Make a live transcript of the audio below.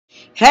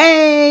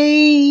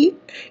Hey,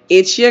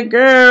 it's your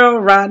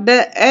girl,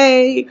 Rhonda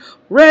A,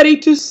 ready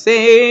to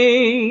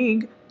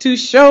sing, to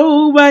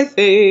show my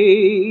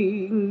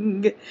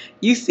thing.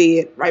 You see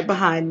it right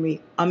behind me,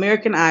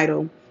 American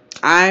Idol.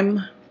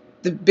 I'm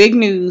the big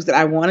news that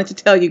I wanted to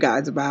tell you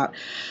guys about.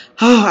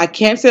 Oh, I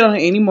can't sit on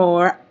it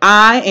anymore.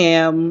 I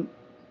am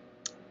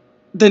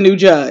the new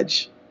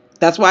judge.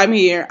 That's why I'm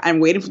here. I'm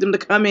waiting for them to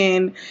come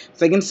in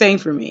so they can sing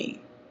for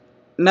me.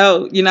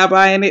 No, you're not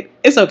buying it?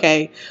 It's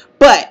okay.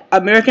 But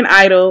American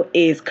Idol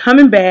is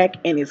coming back,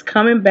 and it's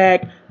coming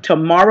back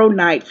tomorrow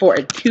night for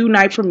a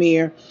 2-night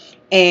premiere.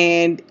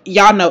 And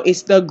y'all know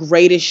it's the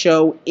greatest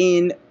show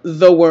in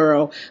the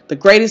world. The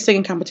greatest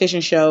singing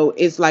competition show.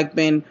 It's like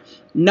been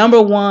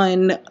number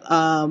one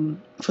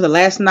for the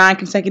last 9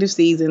 consecutive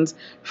seasons.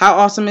 How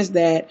awesome is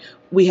that?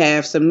 We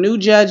have some new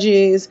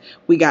judges.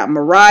 We got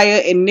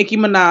Mariah and Nicki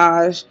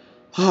Minaj.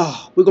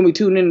 Oh, we're going to be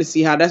tuning in to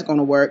see how that's going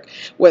to work.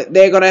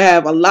 They're going to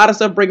have a lot of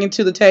stuff bringing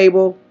to the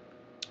table.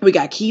 We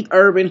got Keith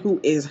Urban, who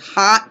is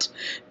hot,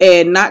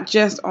 and not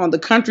just on the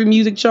country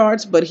music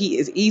charts, but he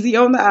is easy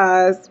on the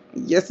eyes.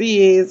 Yes,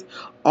 he is.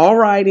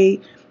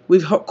 Alrighty.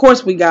 Of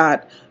course, we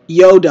got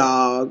Yo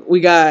Dog. We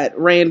got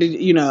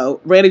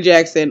Randy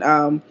Jackson,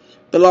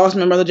 the lost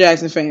member of the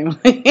Jackson family.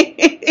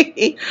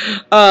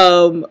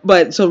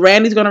 But so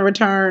Randy's going to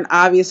return,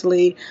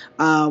 obviously.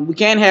 We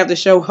can't have the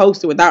show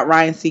hosted without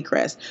Ryan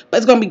Seacrest, but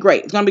it's going to be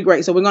great. It's going to be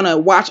great. So we're going to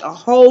watch a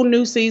whole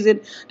new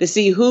season to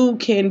see who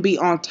can be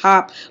on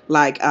top.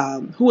 Like,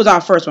 who was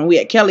our first one? We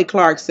had Kelly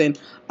Clarkson,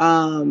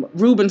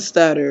 Ruben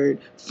Studdard,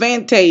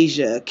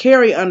 Fantasia,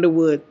 Carrie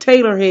Underwood,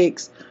 Taylor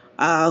Hicks.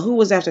 Who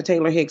was after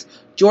Taylor Hicks?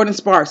 Jordan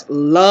Sparks.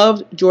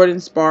 Loved Jordan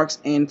Sparks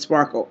and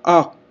Sparkle.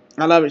 Oh,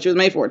 I love it. She was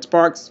made for it.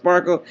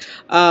 Sparkle.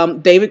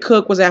 David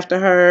Cook was after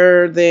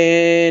her.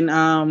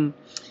 Then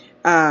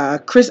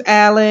Chris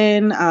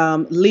Allen,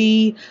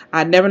 Lee.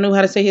 I never knew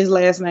how to say his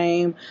last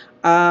name.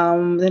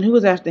 Then who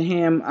was after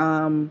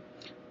him?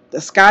 The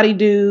Scotty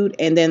dude.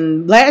 And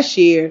then last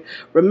year,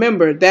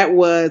 remember, that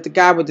was the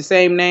guy with the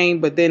same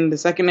name, but then the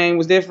second name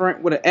was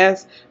different with an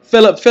S.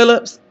 Philip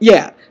Phillips.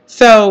 Yeah.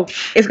 So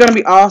it's going to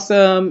be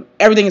awesome.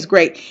 Everything is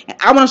great. And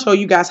I want to show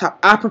you guys how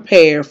I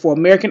prepare for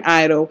American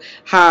Idol,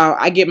 how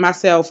I get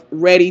myself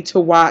ready to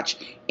watch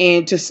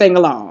and to sing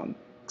along.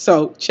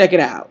 So check it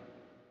out.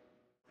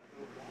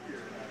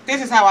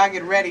 This is how I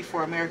get ready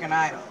for American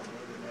Idol.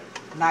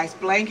 Nice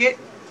blanket.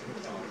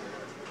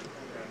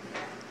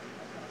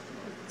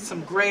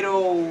 Some great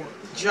old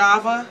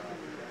Java.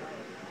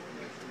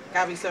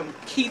 Got me some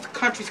Keith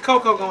Country's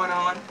Cocoa going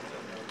on.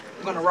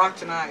 I'm going to rock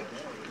tonight.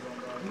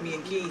 Me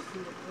and Keith.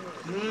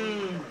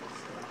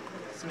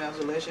 Smells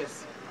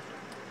delicious.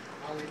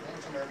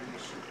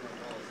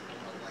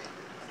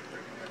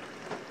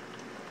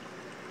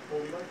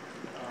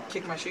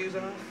 Kick my shoes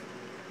off.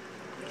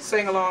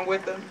 Sing along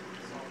with them.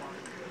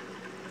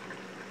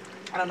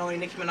 I don't know any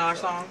Nicki Minaj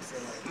songs.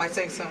 Might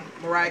sing some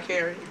Mariah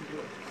Carey.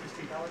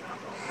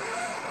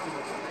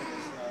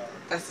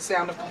 That's the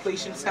sound of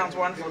completion. Sounds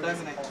wonderful,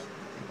 doesn't it?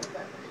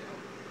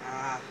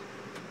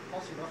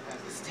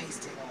 It's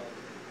tasty.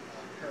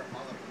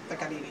 I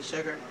think I need any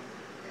sugar.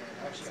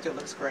 Still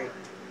looks great.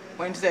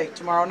 Wednesday,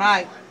 tomorrow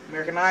night,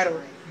 American Idol.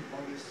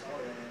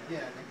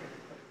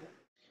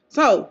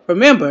 So,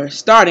 remember,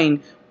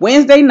 starting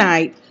Wednesday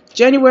night,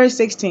 January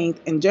 16th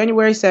and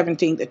January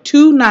 17th, the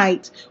 2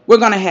 nights we're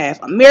going to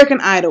have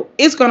American Idol.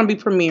 It's going to be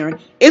premiering.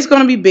 It's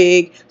going to be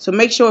big. So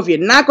make sure if you're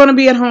not going to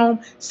be at home,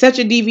 set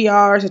your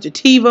DVR, set your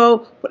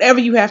TiVo, whatever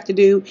you have to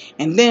do.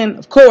 And then,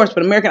 of course,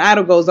 when American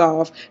Idol goes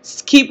off,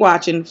 keep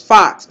watching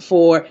Fox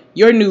for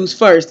your news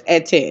first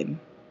at 10.